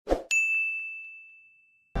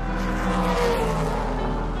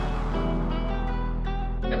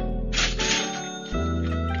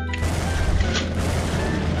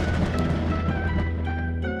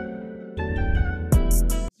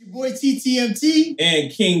TTMT.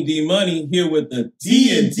 And King D Money here with the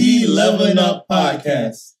D&D Leveling Up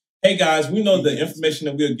Podcast. Hey guys, we know the information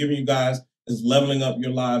that we're giving you guys is leveling up your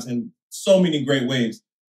lives in so many great ways.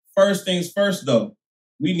 First things first though,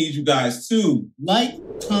 we need you guys to like,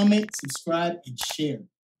 comment, subscribe, and share.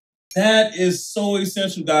 That is so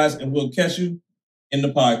essential, guys, and we'll catch you in the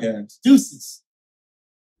podcast. Deuces.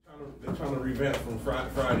 They're trying to revamp from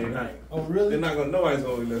Friday night. Oh, really? Nobody's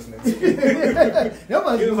gonna be listening.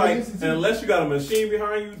 Nobody's gonna like, unless you got a machine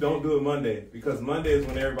behind you, don't do it Monday, because Monday is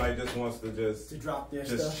when everybody just wants to drop their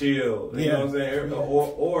just stuff. chill. You know what I'm saying? Yeah.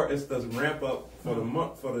 Or it's the ramp up for the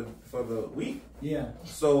month for the week. Yeah.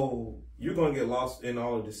 So you're gonna get lost in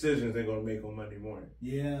all the decisions they're gonna make on Monday morning.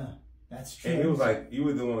 Yeah, that's true. And he was like, you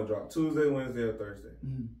either want to drop Tuesday, Wednesday, or Thursday.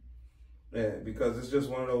 Mm. Yeah, because it's just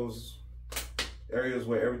one of those areas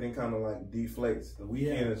where everything kind of like deflates. The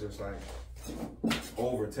weekend is just like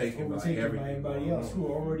overtaken by everybody else who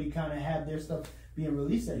already kind of have their stuff being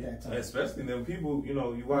released at that time. Especially them people, you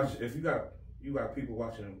know, you watch, if you got people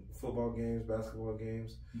watching football games, basketball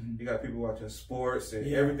games, you got people watching sports and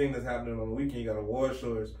everything that's happening on the weekend. You got award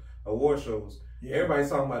shows. Yeah. Everybody's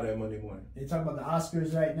talking about that Monday morning. They're talking about the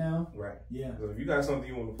Oscars right now. Right. Yeah. So if you got something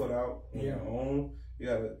you want to put out on your own, you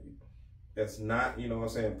gotta. That's not, you know what I'm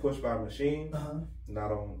saying, pushed by a machine.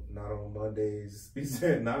 Not on Mondays. He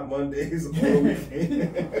said not Mondays or the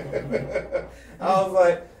weekend. I was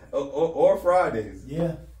like, or Fridays.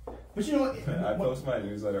 Yeah. But you know what? I post my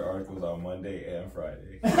newsletter articles on Monday and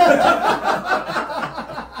Friday.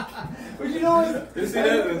 But you know what? You see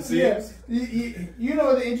that? You know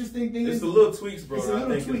what the interesting thing is? It's the little tweaks, bro. I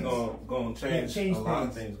think it's going to change a lot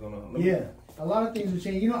of things. A lot of things will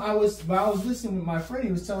change. You know, I was listening with my friend.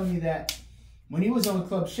 He was telling me that when he was on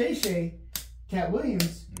Club Shay Shay, Cat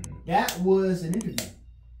Williams, that was an interview.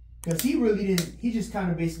 Because he really didn't, he just kind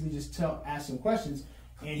of basically just asked some questions,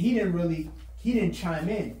 and he didn't chime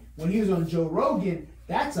in. When he was on Joe Rogan,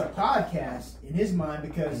 that's a podcast in his mind,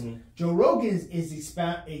 because Joe Rogan is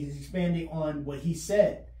expanding on what he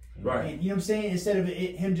said. Right. And you know what I'm saying? Instead of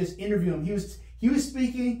him just interviewing him, he was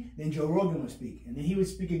speaking, then Joe Rogan would speak, and then he would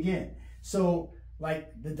speak again. So,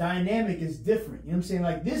 like, the dynamic is different. You know what I'm saying?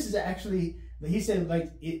 Like, this is actually, he said,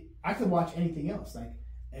 like, I could watch anything else. Like,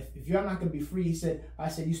 if you're not going to be free, I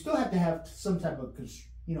said, you still have to have some type of,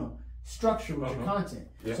 you know, structure with your content.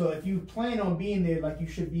 Yeah. So if you plan on being there, like, you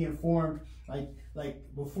should be informed. Like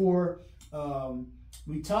before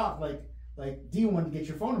we talk, like D wanted to get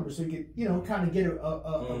your phone number so you could, you know, kind of get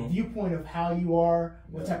a viewpoint of how you are,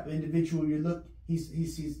 what type of individual you look. He's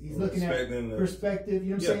looking at perspective. You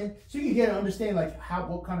know what I'm saying? So you can get an understanding, like,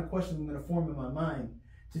 what kind of questions I'm going to form in my mind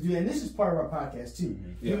to do. And this is part of our podcast too,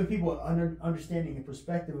 giving people understanding and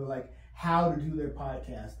perspective of, like, how to do their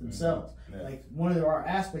podcast themselves. Like, one of our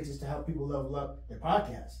aspects is to help people level up their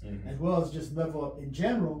podcast, as well as just level up in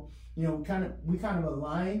general. You know, we kind of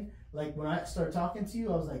align. Like, when I started talking to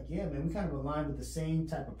you, I was like, yeah, man, we kind of align with the same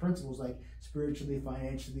type of principles, like spiritually,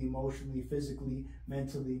 financially, emotionally, physically,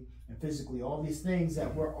 mentally, and physically. All these things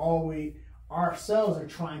that we're always ourselves are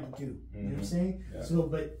trying to do. You know what I'm saying? Yeah. So,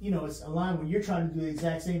 but, you know, it's aligned when you're trying to do the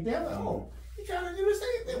exact same thing. I'm like, oh, you're trying to do the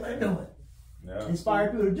same thing we're doing. Yeah. Inspire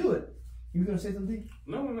people to do it. You gonna say something?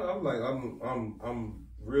 No. I'm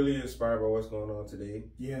really inspired by what's going on today.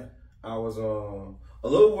 Yeah. I was a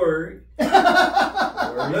little worried.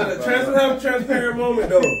 Transparent moment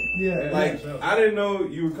though. Yeah. Like, I didn't know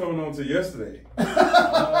you were coming on to yesterday.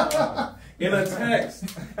 In a text.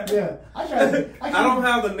 Yeah. I don't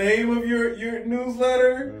have the name of your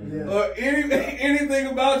newsletter or anything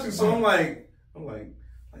about you. So I'm like,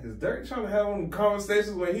 is Dirk trying to have one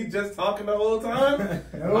conversations where he's just talking the whole time?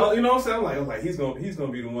 You know what I'm saying? I'm like, he's gonna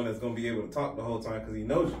be the one that's gonna be able to talk the whole time because he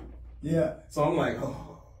knows you. Yeah. So I'm like,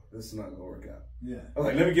 oh, this is not gonna work out. Yeah. I was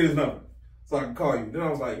like, let me get his number so I can call you. Then I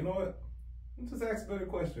was like, you know what? Just ask better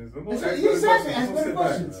questions. I'm gonna ask better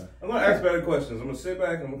questions. I'm gonna ask better questions. I'm gonna sit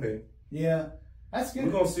back and okay. Yeah. That's good.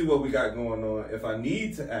 We're gonna see what we got going on. If I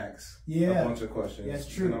need to ask a bunch of questions, that's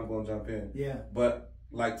true. Then I'm gonna jump in. Yeah. But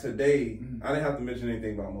like today, I didn't have to mention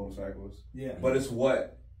anything about motorcycles. Yeah. But it's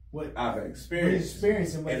what I've experienced.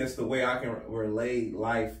 And it's the way I can relate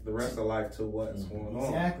life, the rest of life, to what's going on.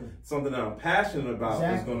 Exactly. Something that I'm passionate about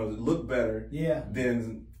is going to look better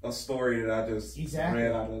than a story that I just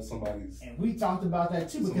read out of somebody's. And we talked about that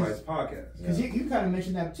too. Somebody's podcast. Because you kind of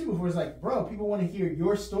mentioned that too before. It's like, bro, people want to hear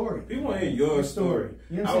your story. People want to hear your story.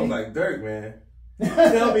 You know what I was like, Dirk, man.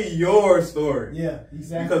 Tell me your story. Yeah,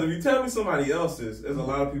 exactly. Because if you tell me somebody else's, there's a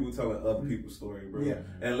lot of people telling other people's story, bro. Yeah.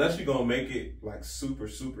 And unless you're gonna make it like super,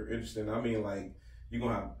 super interesting. I mean, like, you're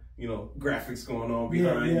gonna have, graphics going on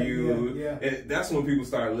behind you. That's when people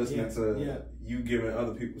start listening to you giving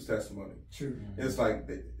other people's testimony. True. It's like,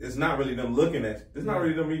 it's not really them looking at you. It's not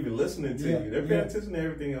really them even listening to you. They're paying attention to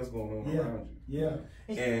everything else going on around you.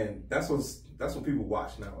 And that's what people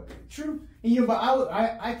watch nowadays. True. And but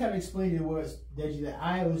I kind of explained it was, Deji, that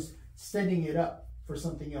I was setting it up for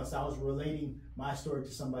something else. I was relating my story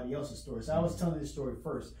to somebody else's story. So I was telling the story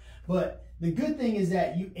first. But the good thing is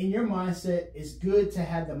that you, in your mindset, it's good to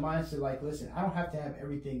have the mindset like, listen, I don't have to have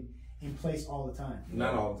everything in place all the time.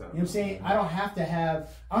 Not all the time. You know what I'm saying? I don't have to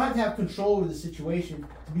have control over the situation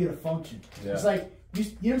to be able to function. It's like, you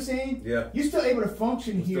know what I'm saying? Yeah. You're still able to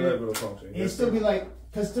function here. Still able to function. And still be like,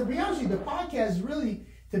 because to be honest with you, the podcast is really,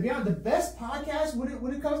 to be honest, the best podcast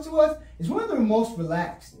when it comes to us is one of the most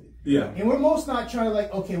relaxed. Yeah. And we're most not trying to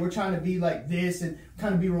like, okay, we're trying to be like this and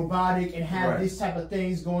kind of be robotic and have this type of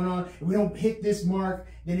things going on. If we don't hit this mark,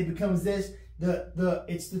 then it becomes this.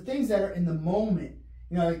 It's the things that are in the moment,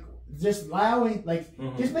 like just allowing, like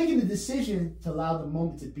just making the decision to allow the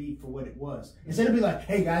moment to be for what it was. Instead of be like,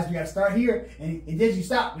 hey guys, we got to start here, and then you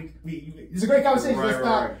stop. It's a great conversation. Let's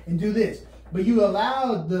stop and do this. But you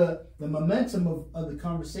allowed the momentum of the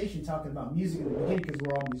conversation talking about music in the beginning because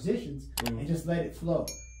we're all musicians, and just let it flow.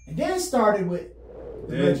 And then it started with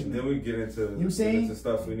then we get into, into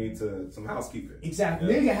stuff we need some housekeeping. Exactly.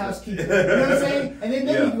 Then you get housekeeping. You know what I'm saying? And then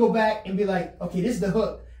you can go back and be like, okay, this is the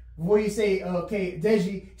hook. Before you say, okay,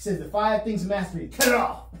 Deji says the 5 things of mastery, cut it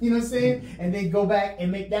off. You know what I'm saying? And then go back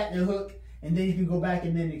and make that the hook, and then you can go back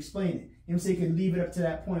and then explain it. You know what I'm saying? You can leave it up to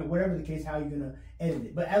that point, whatever the case, how you're going to edit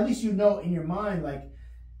it. But at least you know in your mind, like,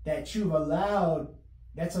 that you've allowed,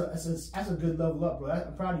 that's a good level up, bro.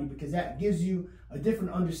 I'm proud of you because that gives you a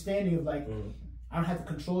different understanding of like, I don't have to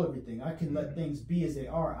control everything. I can let things be as they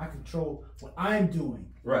are. I control what I'm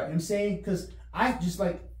doing. Right. You know what I'm saying? Because I just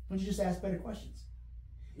like, why don't you just ask better questions?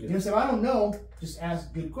 You know what I'm saying? I don't know, just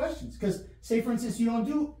ask good questions. Because say for instance, you don't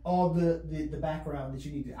do all the background that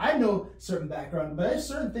you need to. I know certain background, but there's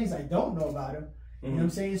certain things I don't know about him. You know what I'm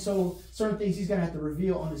saying? So certain things he's gonna have to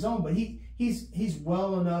reveal on his own, but he's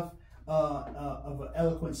well enough of an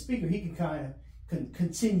eloquent speaker. He can kind of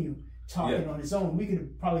continue talking on his own. We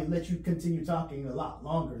could probably let you continue talking a lot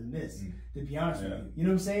longer than this, to be honest with you. You know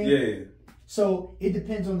what I'm saying? Yeah. So it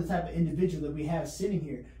depends on the type of individual that we have sitting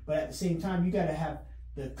here. But at the same time, you got to have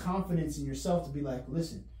the confidence in yourself to be like,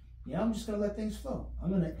 listen, I'm just going to let things flow. I'm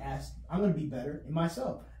going to be better in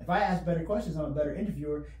myself. If I ask better questions, I'm a better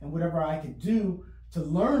interviewer. And whatever I can do to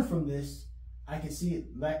learn from this, I can see it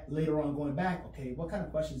later on going back. Okay, what kind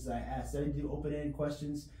of questions did I ask? Did I do open-ended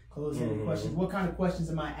questions, closed-ended questions? What kind of questions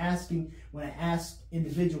am I asking when I ask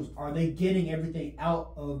individuals? Are they getting everything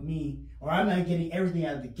out of me? Or am I getting everything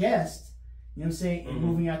out of the guest? You know what I'm saying? And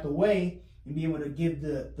moving out the way and being able to give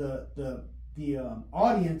the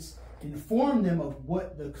audience, inform them of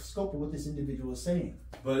what the scope of what this individual is saying.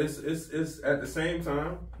 But it's at the same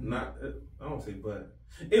time, not, I don't say but.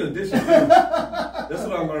 In addition to, that's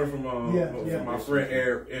what I learned from my friend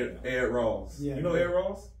Ed Ross. Yeah, you know Ed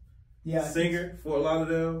Ross? Yeah. Singer, Fort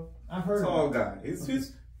Lauderdale. I've heard Tall of guy.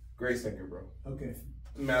 He's great singer, bro. Okay.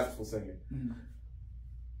 Masterful singer.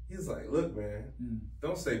 He's like, look, man,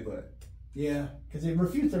 don't say but. Yeah, because it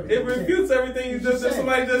refutes everything. It refutes everything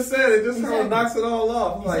somebody just said. It just kind of knocks it all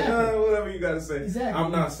off. I'm like, whatever you got to say. Exactly.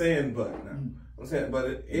 I'm not saying but now. I'm saying,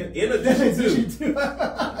 but in addition to,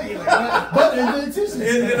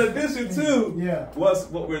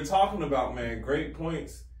 what we're talking about, man, great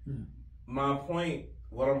points. My point,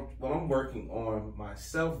 what I'm working on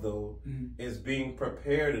myself though, is being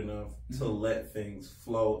prepared enough to let things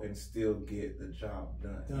flow and still get the job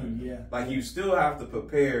done. Like you still have to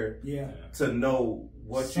prepare to know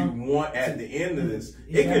what you want at the end of this.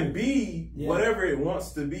 It can be whatever it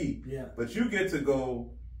wants to be, but you get to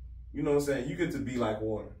go. You know what I'm saying? You get to be like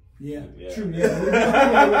water. Yeah. True.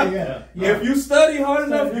 If you study hard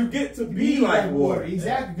enough, you get to be like water.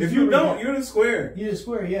 Exactly. If you don't, you're the square. You're the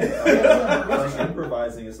square, Like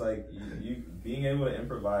improvising, it's like you being able to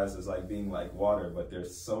improvise is like being like water, but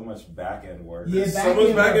there's so much back end work. So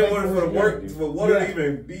much back end work for water to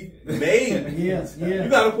even be made. You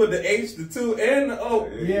got to put the H, the 2, and the O.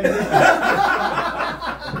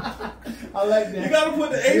 I like that. You gotta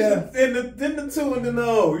put the H then the 2 and then the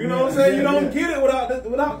O. You know what I'm saying? You don't get it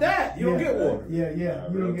without that. You don't get water. You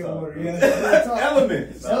don't get water.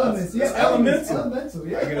 Elements. It's elemental.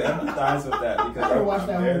 I can empathize with that because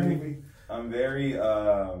I'm very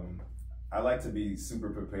I like to be super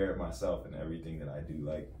prepared myself in everything that I do.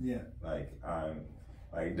 Like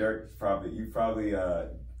Dirk you've probably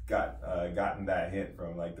gotten that hint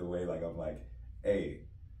from like the way like I'm like, hey,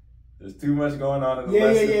 There's too much going on in the Yeah.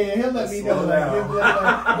 lesson. He'll let me know. Slow down.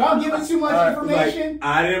 If I'm giving too much information,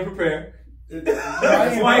 I didn't prepare.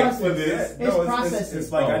 It's for this. processing.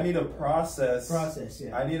 It's like I need a process.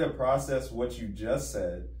 Yeah. I need to process what you just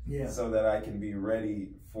said, so that I can be ready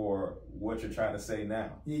for what you're trying to say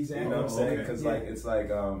now. Exactly. You know what I'm saying? Because it's like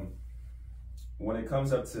when it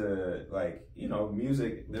comes up to like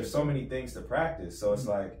music, there's so many things to practice. So it's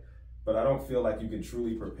like, but I don't feel like you can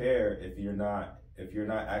truly prepare if you're not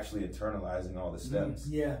actually internalizing all the steps.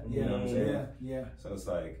 You know what I'm saying? Yeah. So it's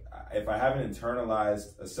like, if I haven't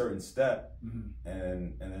internalized a certain step,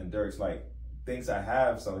 and then Dirk's like thinks I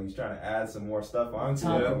have, so he's trying to add some more stuff onto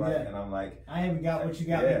it. And I'm like, I haven't got what you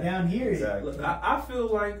got me down here. Exactly. I feel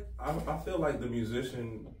like the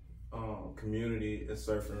musician community is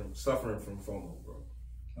suffering from FOMO, bro.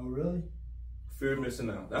 Oh, really? Fear of missing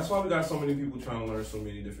out. That's why we got so many people trying to learn so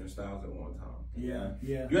many different styles at one time. Yeah.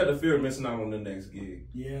 You have the fear of missing out on the next gig.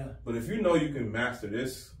 Yeah. But if you know you can master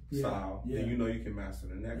this style, then you know you can master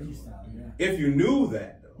the next one. Style, If you knew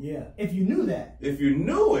that, though. Yeah. If you knew that. If you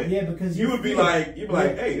knew it. Yeah, because you'd be like,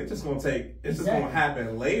 hey, it's just gonna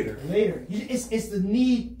happen later. It's the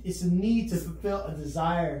need to fulfill a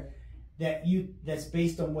desire that's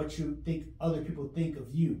based on what you think other people think of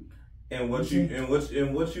you. And what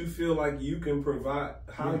you feel like you can provide,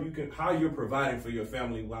 how you're providing for your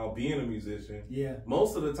family while being a musician. Yeah.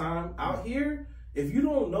 Most of the time out here, if you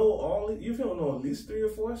don't know if you don't know at least 3 or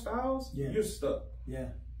 4 styles, you're stuck. Yeah.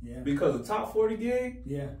 Yeah. Because the top 40 gig,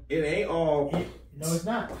 it ain't all. No, it's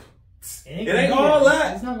not. It ain't all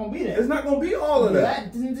that. It's not gonna be that. It's not gonna be all of that.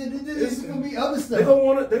 It's gonna be other stuff. They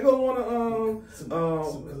gonna wanna some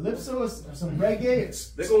calypso or some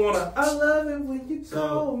reggae. They gonna wanna I love it when you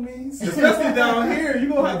call me. Especially down here, you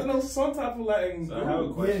gonna have to know some type of Latin. So I have a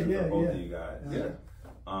question for both of you guys. Yeah.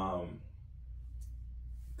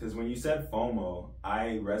 Because when you said FOMO,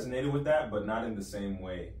 I resonated with that, but not in the same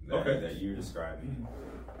way that you're describing.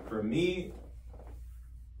 For me,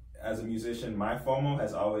 as a musician, my FOMO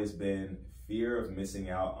has always been fear of missing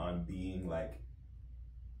out on being like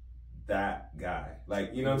that guy.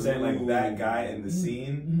 Like, you know what I'm saying? Like that guy in the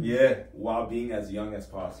scene, while being as young as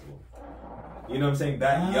possible. You know what I'm saying?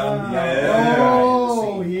 That young guy in the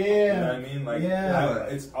scene. You know what I mean? Like,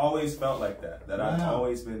 it's always felt like that. That I've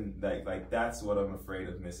always been like that's what I'm afraid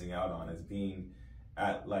of missing out on, is being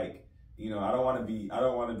at like, I don't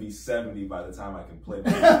want to be 70 by the time I can play. You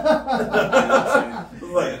know what I'm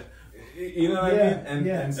saying? Like, you know what I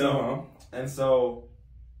mean? And so,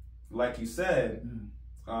 like you said,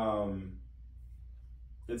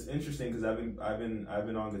 it's interesting because I've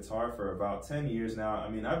been on guitar for about 10 years now. I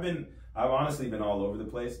mean, I've honestly been all over the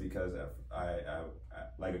place because I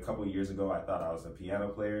like a couple of years ago I thought I was a piano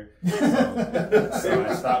player, so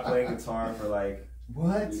I stopped playing guitar for like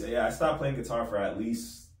I stopped playing guitar for at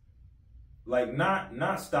least like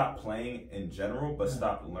not stop playing in general, but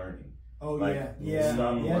stop learning. Oh, like, that's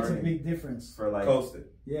a big difference. For like coasting.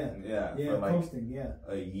 For like coasting,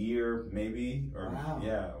 a year maybe,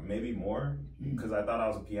 or maybe more, because I thought I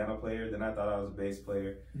was a piano player, then I thought I was a bass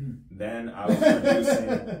player, then I was producing,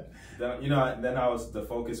 then the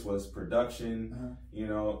focus was production,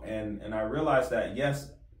 and I realized that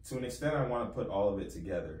yes, to an extent I want to put all of it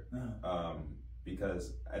together,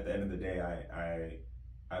 because at the end of the day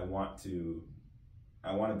I want to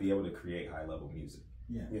be able to create high level music.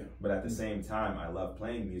 Yeah. But at the same time, I love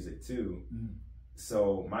playing music too.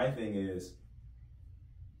 So my thing is,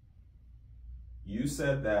 you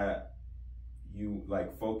said that you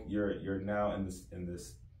like you're now in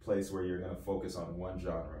this place where you're gonna focus on one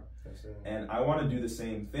genre. That's it. And I want to do the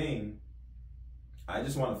same thing. I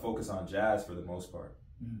just want to focus on jazz for the most part.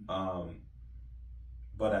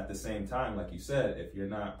 But at the same time, like you said, if you're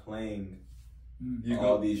not playing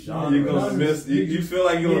all these genres, you're gonna miss. You feel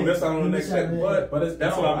like you're gonna miss out on the next track, but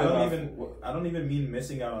that's what I don't even mean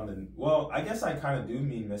missing out on the. Well, I guess I kind of do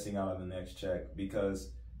mean missing out on the next check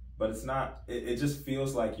but it's not. It just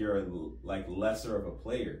feels like you're like lesser of a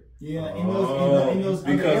player. Yeah, in those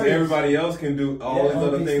because everybody else can do all these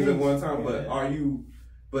other things at one time. But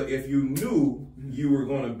But if you knew you were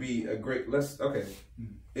going to be a great,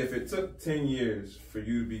 if it took 10 years for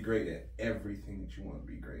you to be great at everything that you want to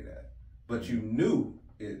be great at, but you knew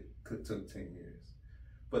it took 10 years,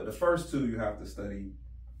 but the first 2 you have to study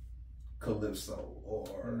calypso,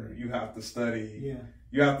 or you have to study,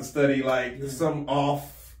 like some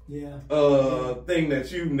off thing that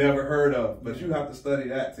you've never heard of, but you have to study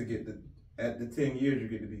that to get at the 10 years you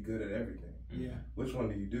get to be good at everything. Yeah. Which one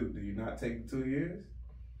do you do? Do you not take the 2 years?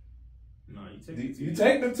 No, you take the 2 years. You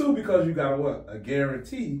take the 2 because you got a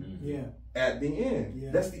guarantee at the end.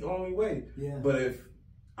 Yeah. That's the only way. Yeah. But if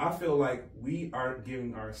I feel like we aren't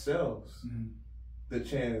giving ourselves the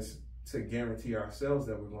chance to guarantee ourselves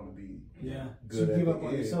that we're going to be good. So you give up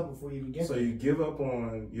on yourself before you even get there. So you give up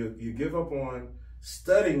on you give up on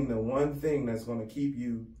studying the one thing that's going to keep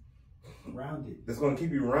you rounded. That's going to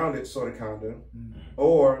keep you rounded, sort of, kinda,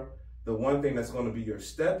 or the one thing that's going to be your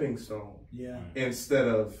stepping stone. Yeah. Instead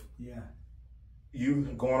of you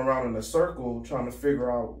going around in a circle trying to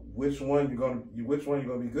figure out which one you're gonna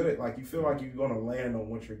be good at. Like you feel like you're gonna land on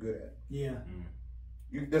what you're good at. Yeah.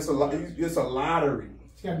 It's a lottery.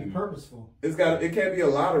 It's gotta be purposeful. It can't be a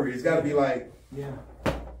lottery. It's gotta be like,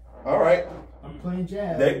 all right, I'm playing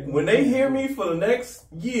jazz. When they hear me for the next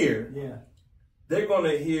year, they're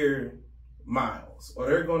gonna hear Miles, or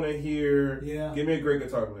they're gonna hear give me a great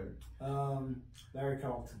guitar player. Larry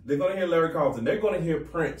Carlton. They're gonna hear Larry Carlton. They're gonna hear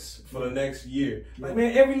Prince for the next year. Like,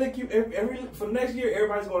 man, every for the next year,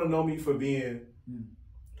 everybody's gonna know me for being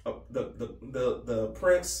the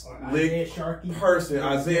Prince lick person,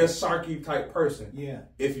 Isaiah Sharkey type person. Yeah.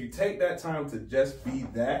 If you take that time to just be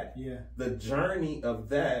that, the journey of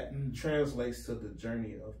that translates to the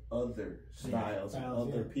journey of other styles and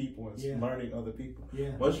other people and learning other people.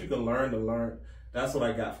 Yeah. Once you can learn to learn. That's what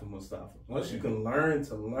I got from Mustafa. Once you can learn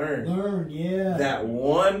to learn that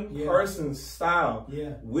one person's style.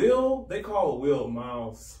 Yeah. Will, they call it Will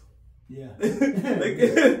Miles. Yeah. they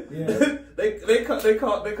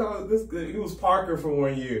call it this good. He was Parker for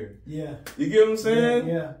 1 year. Yeah. You get what I'm saying?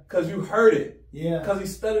 Yeah. Because you heard it. Yeah. Because he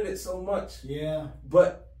studied it so much. Yeah.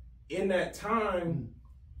 But in that time,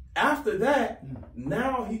 after that,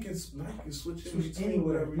 now he can switch in between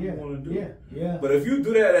whatever you want to do. Yeah, yeah. But if you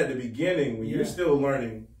do that at the beginning, when you're still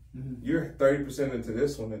learning, you're 30% into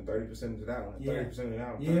this one and 30% into that one, and 30% into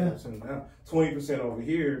that one, 30% into that one, 20% over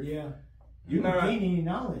here. Yeah. You're not gaining any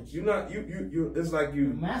knowledge. You're not you. It's like you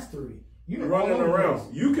mastery. You're running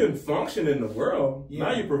around. You can function in the world. Yeah.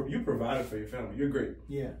 Now you provided for your family. You're great.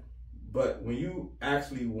 Yeah. But when you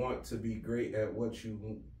actually want to be great at what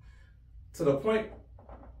you, to the point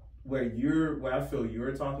where I feel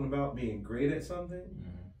you're talking about being great at something,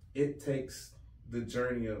 it takes the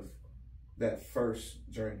journey of that first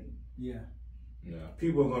journey. Yeah. Yeah.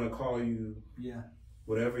 People are gonna call you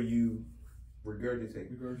whatever you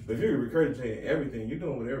regurgitate. But if you're regurgitating everything, you're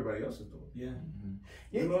doing what everybody else is doing. Yeah.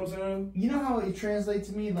 You know what I'm saying? You know how it translates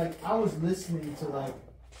to me? Like I was listening to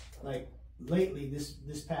like lately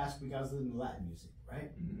this past week I was listening to Latin music,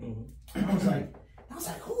 right? And I was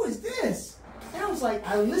like, who is this? And I was like,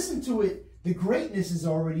 I listened to it. The greatness is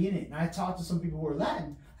already in it. And I talked to some people who are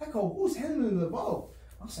Latin. I go, who's Henry Laveau?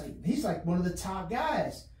 I was like, he's like one of the top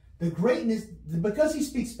guys. The greatness, because he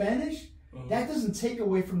speaks Spanish, that doesn't take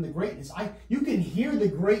away from the greatness. You can hear the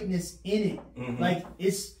greatness in it. Like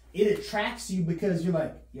it attracts you because you're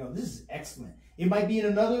like, yo, this is excellent. It might be in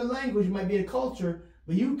another language, it might be a culture,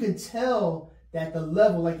 but you can tell that the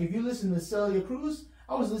level. Like if you listen to Celia Cruz,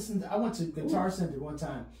 I went to Guitar Center one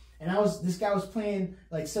time. And this guy was playing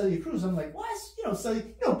like Celia Cruz. I'm like, what? Celia,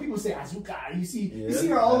 people say Azucar. You see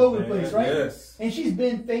her all over the place, right? Yes. And she's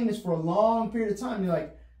been famous for a long period of time. You're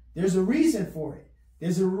like, there's a reason for it.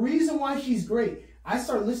 There's a reason why she's great. I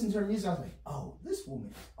started listening to her music. I was like, oh, this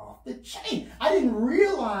woman is off the chain. I didn't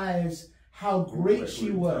realize how great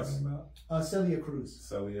she was. Celia Cruz.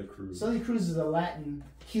 Celia Cruz is a Latin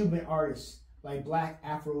Cuban artist. Like black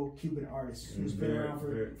Afro-Cuban artist who's been around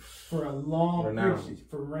for a long period,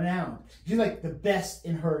 for renowned. She's like the best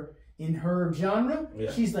in her genre.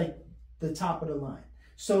 Yeah. She's like the top of the line.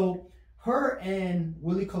 So her and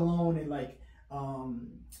Willie Colon and like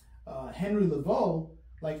Henry Laveau,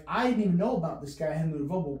 like I didn't even know about this guy Henry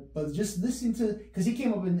Laveau, but just listening to, because he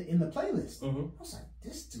came up in the playlist. I was like,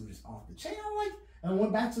 this dude is off the chain. And I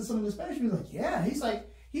went back to some of the Spanish people. Like, yeah, he's like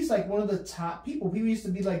one of the top people. People used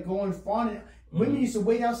to be like going fawning. Women used to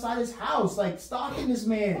wait outside his house, like stalking this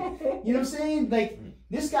man. You know what I'm saying? Like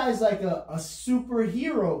this guy's like a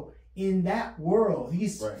superhero in that world.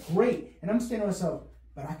 He's great. And I'm saying to myself,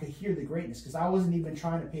 but I could hear the greatness because I wasn't even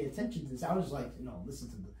trying to pay attention to this. I was just like, listen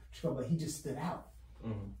to the show, but he just stood out.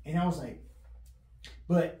 And I was like,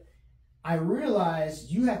 but I realized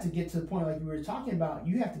you have to get to the point like we were talking about.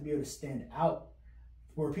 You have to be able to stand out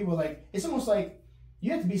where people like, it's almost like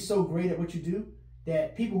you have to be so great at what you do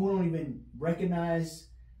that people who don't even recognize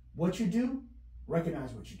what you do,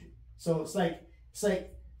 recognize what you do. So it's like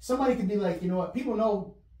somebody could be like, you know what, people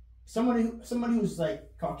know somebody who's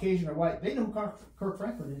like Caucasian or white, they know who Kirk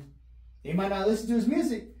Franklin is. They might not listen to his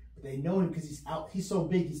music, but they know him because he's so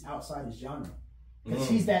big, he's outside his genre. Because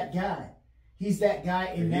he's that guy. He's that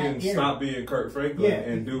guy in that era. He didn't stop being Kirk Franklin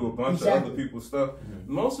and do a bunch of other people's stuff.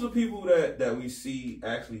 Most of the people that we see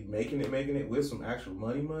actually making it with some actual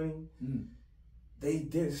money, they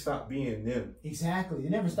didn't stop being them. Exactly. They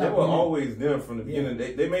never stopped. They were always them from the beginning.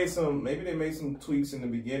 Yeah. They made some tweaks in the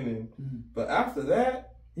beginning, but after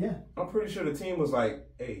that, I'm pretty sure the team was like,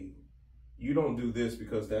 hey, you don't do this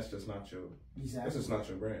because that's just not your. Exactly. That's just not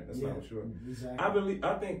your brand. That's not what you're. Exactly.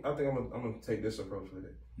 I think I'm gonna take this approach with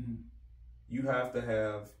it. You have to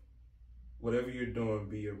have whatever you're doing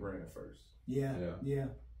be your brand first. Yeah.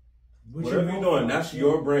 Whatever you're doing, that's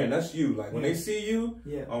your brand. That's you. Like when they see you,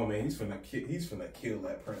 oh man, he's finna kill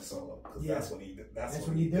that Prince solo because that's what he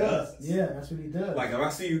does. Yeah, that's what he does. Like if I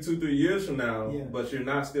see you 2-3 years from now, but you're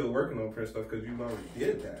not still working on Prince stuff because you already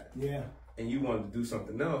did that. Yeah. And you wanted to do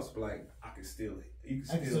something else, but like I can still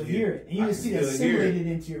hear it, and you can see that assimilated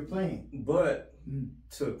into your playing. But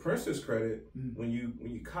to Prince's credit, when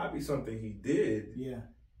you copy something he did,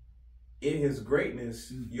 in his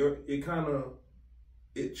greatness,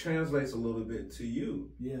 it translates a little bit to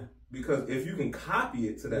you. Yeah. Because if you can copy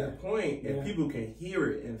it to that point, and people can hear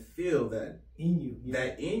it and feel that in you,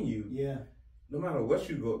 no matter what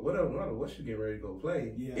you get ready to go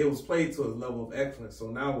play, it was played to a level of excellence. So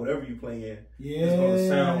now whatever you play in, it's gonna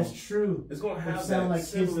sound. That's true. It's gonna have that like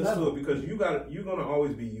semblance to it because you're gonna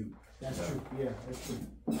always be you. That's true. Yeah, that's true.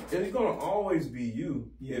 And it's gonna always be you.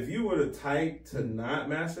 Yeah. If you were the type to not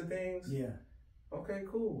master things, okay,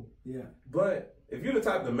 cool. Yeah. But if you're the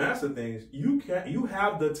type to master things, you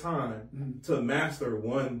have the time to master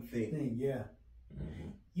one thing. Yeah.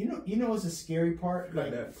 You know what's a scary part?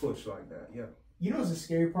 Like that push like that. Yeah. You know what's a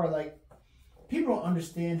scary part? Like people don't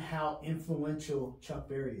understand how influential Chuck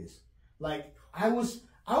Berry is. Like I was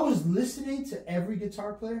listening to every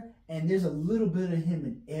guitar player, and there's a little bit of him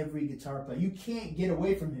in every guitar player. You can't get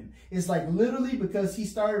away from him. It's like literally because he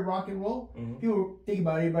started rock and roll, people think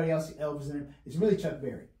about everybody else, Elvis in him. It's really Chuck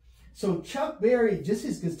Berry. So Chuck Berry, just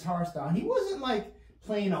his guitar style, he wasn't like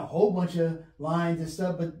playing a whole bunch of lines and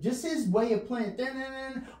stuff, but just his way of playing,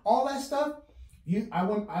 all that stuff. I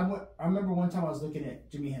remember one time I was looking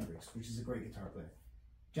at Jimi Hendrix, which is a great guitar player.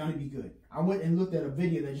 Johnny B. Good. I went and looked at a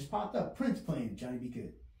video that just popped up. Prince playing Johnny B.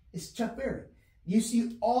 Good. It's Chuck Berry. You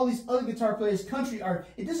see all these other guitar players, country art.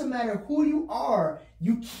 It doesn't matter who you are.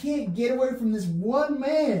 You can't get away from this one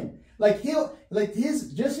man. Like his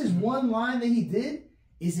one line that he did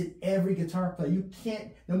is in every guitar player. You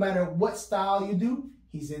can't, no matter what style you do,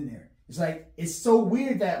 he's in there. It's like, it's so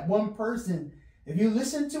weird that one person, if you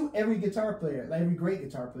listen to every guitar player, like every great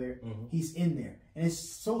guitar player, he's in there. And it's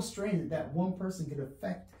so strange that one person could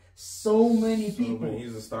affect so many people.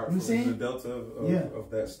 He's a start from the delta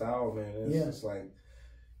of that style, man. It's like,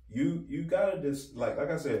 you gotta just, like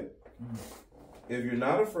I said, if you're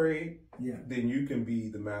not afraid, then you can be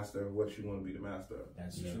the master of what you want to be the master of.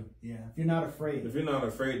 That's true. Yeah, if you're not afraid. If you're not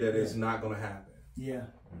afraid that it's not going to happen. Yeah.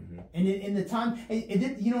 And in the time,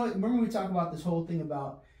 remember we talked about this whole thing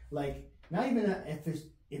about, like, not even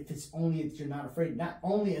if it's only if you're not afraid, not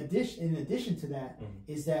only in addition to that,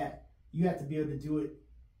 is that you have to be able to do it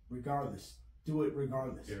regardless. Do it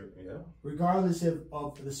regardless. Yeah. Regardless of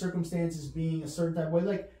the circumstances being a certain type of way.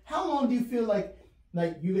 Like, how long do you feel like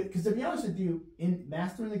you, because to be honest with you, in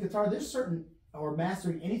mastering the guitar, or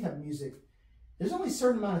mastering any type of music, there's only a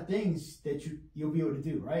certain amount of things that you'll be able to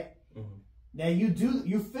do, right? Now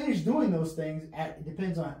you finish doing those things it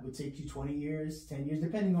depends on, it would take you 20 years, 10 years,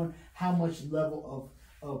 depending on how much level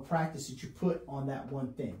of practice that you put on that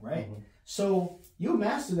one thing, right? So you'll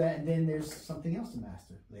master that, and then there's something else to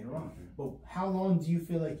master later on. But how long do you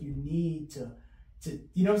feel like you need to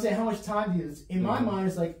you know what I'm saying? How much time do you, in my mind,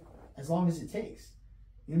 it's like, as long as it takes.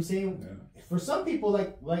 You know what I'm saying? Yeah. For some people,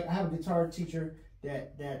 like I have a guitar teacher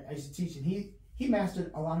that I used to teach, and he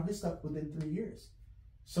mastered a lot of his stuff within 3 years.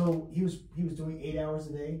 So he was doing 8 hours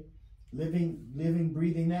a day, living,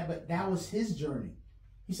 breathing that, but that was his journey.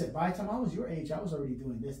 He said, by the time I was your age, I was already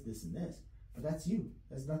doing this, this, and this. But that's you.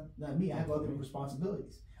 That's not me. I have other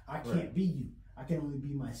responsibilities. I can't be you. I can only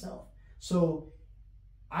be myself. So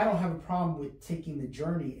I don't have a problem with taking the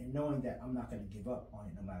journey and knowing that I'm not going to give up on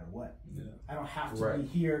it no matter what. Yeah. I don't have to be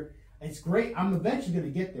here. It's great. I'm eventually going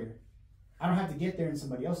to get there. I don't have to get there in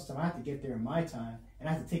somebody else's time. I have to get there in my time, and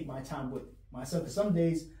I have to take my time with myself. Because some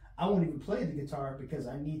days I won't even play the guitar because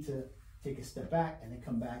I need to take a step back and then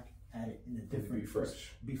come back at it in a different,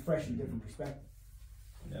 be fresh in a different perspective.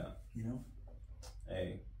 Yeah. You know?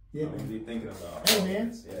 Hey. Yeah, I'm be thinking about. Hey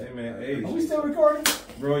man. Hey man. Hey. Are we still recording?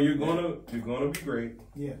 Bro, you're gonna be great.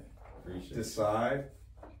 Yeah. Appreciate Decide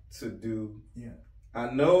to do. Yeah.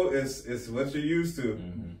 I know it's what you're used to.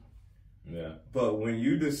 Yeah. But when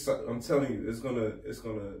you decide, I'm telling you, it's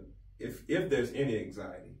gonna if there's any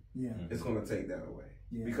anxiety, it's gonna take that away.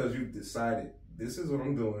 Yeah. Because you've decided this is what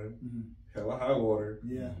I'm doing. Hella high water.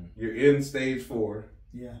 Yeah. You're in stage 4.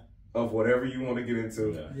 Yeah. of whatever you want to get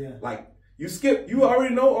into. Yeah. Like, you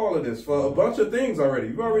already know all of this for a bunch of things already.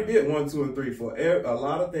 You already did 1, 2, and 3 for a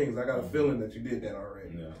lot of things. I got a feeling that you did that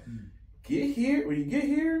already. Yeah. Get here, when you get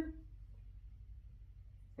here,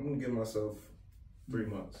 I'm going to give myself 3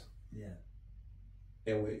 months. Yeah.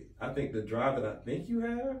 And wait, I think the drive that I think you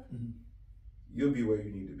have, you'll be where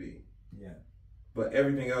you need to be. Yeah. But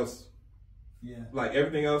everything else, like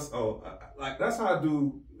everything else, like that's how I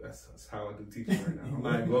do. That's how I do teaching right now. I'm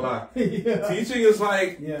not even gonna lie. Teaching is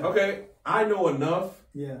like, okay, I know enough.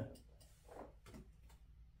 To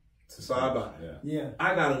slide by.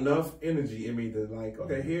 I got enough energy in me to like,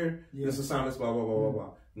 okay, here, this assignment's blah blah blah blah blah.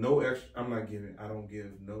 No extra. I don't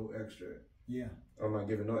give no extra. I'm not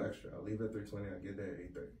giving no extra. I'll leave at 3:20. I get there at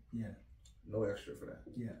 8:30. No extra for that.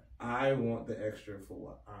 I want the extra for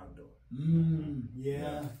what I'm doing.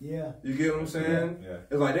 You get what I'm saying?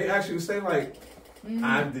 It's like they actually say like,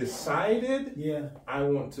 I've decided I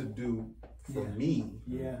want to do for me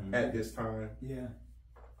at this time.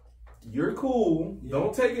 You're cool.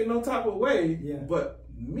 Don't take it no type of way. But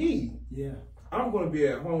me, I'm going to be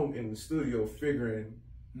at home in the studio figuring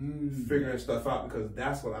stuff out because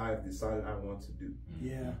that's what I've decided I want to do.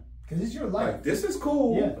 Because it's your life. Like, this is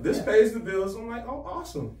cool. This pays the bills. I'm like, oh,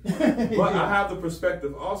 awesome. But I have the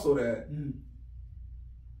perspective also that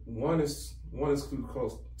one is too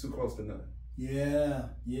close to none.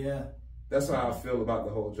 That's how I feel about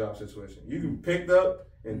the whole job situation. You can picked up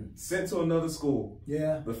and sent to another school.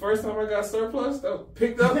 The first time I got surplus,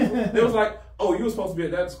 picked up, it was like, oh, you were supposed to be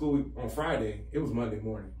at that school on Friday. It was Monday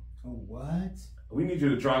morning. Oh, what? We need you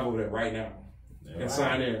to drive over there right now. And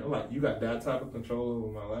sign in. I'm like, you got that type of control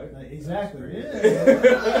over my life? Exactly.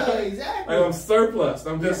 Exactly. Like, I'm surplus.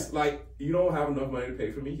 I'm just like, you don't have enough money to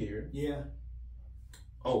pay for me here.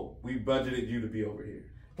 Oh, we budgeted you to be over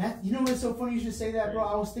here. You know what's so funny you should say that, bro?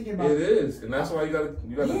 I was thinking about it. Is, and that's why you gotta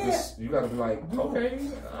be like, okay,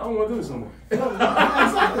 I don't want to do this anymore.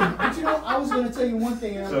 Exactly. But you know, I was gonna tell you one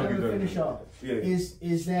thing, and I'm gonna finish off.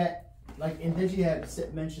 Is that like, and Deji had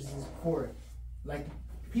mentioned this before, like,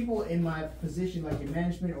 people in my position, like in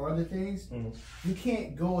management or other things, you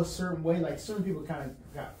can't go a certain way. Like, certain people kind of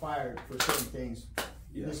got fired for certain things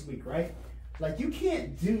this week, right? Like, you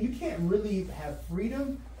can't really have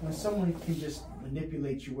freedom when someone can just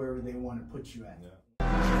manipulate you wherever they want to put you at.